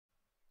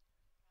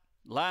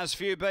Last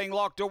few being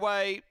locked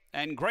away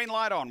and green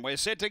light on. We're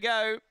set to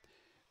go.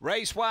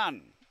 Race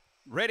 1.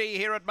 Ready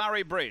here at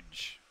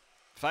Murray-Bridge.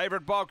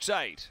 Favourite box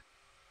 8.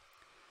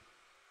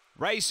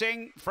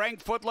 Racing, Frank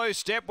Footloose,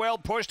 step well,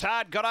 pushed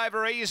hard, got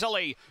over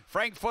easily.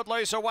 Frank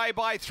Footloose away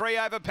by 3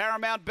 over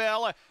Paramount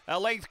Bell. A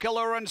length,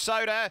 Kalura and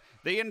Soda.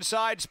 The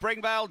inside,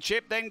 Springvale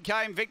Chip. Then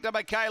came Victor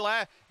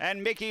Michaela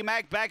and Mickey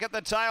Mac back at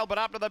the tail, but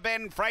up to the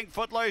bend. Frank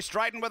Footloose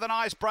straightened with a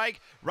nice break.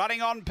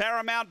 Running on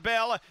Paramount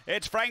Bell.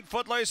 It's Frank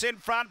Footloose in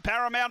front.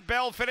 Paramount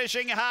Bell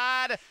finishing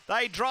hard.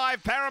 They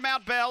drive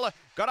Paramount Bell.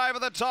 Got over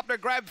the top to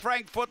grab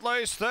Frank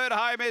Footloose. Third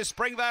home is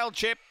Springvale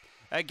Chip.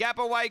 A gap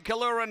away,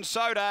 Kalura and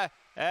Soda.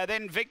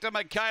 Then Victor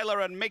Michaela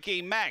and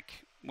Mickey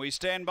Mac. We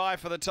stand by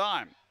for the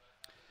time.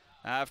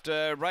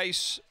 After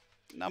race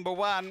number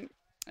 1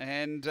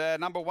 and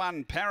number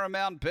 1,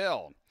 Paramount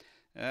Bell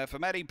for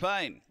Matty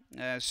Payne.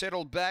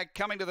 Settled back,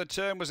 coming to the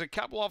turn, was a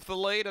couple off the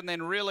lead and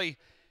then really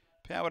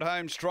powered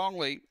home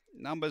strongly.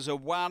 Numbers are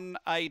 1,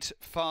 8,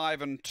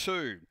 5 and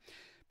 2.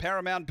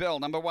 Paramount Bell,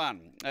 number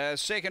 1.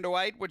 Second to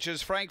 8, which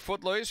is Frank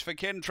Footloose for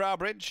Ken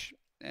Trowbridge.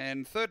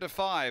 And third to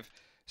 5,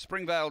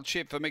 Springvale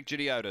Chip for Mick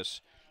Gidiotis.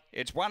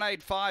 It's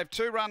 185,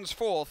 2 runs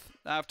fourth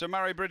after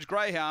Murray-Bridge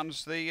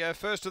Greyhounds, the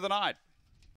first of the night.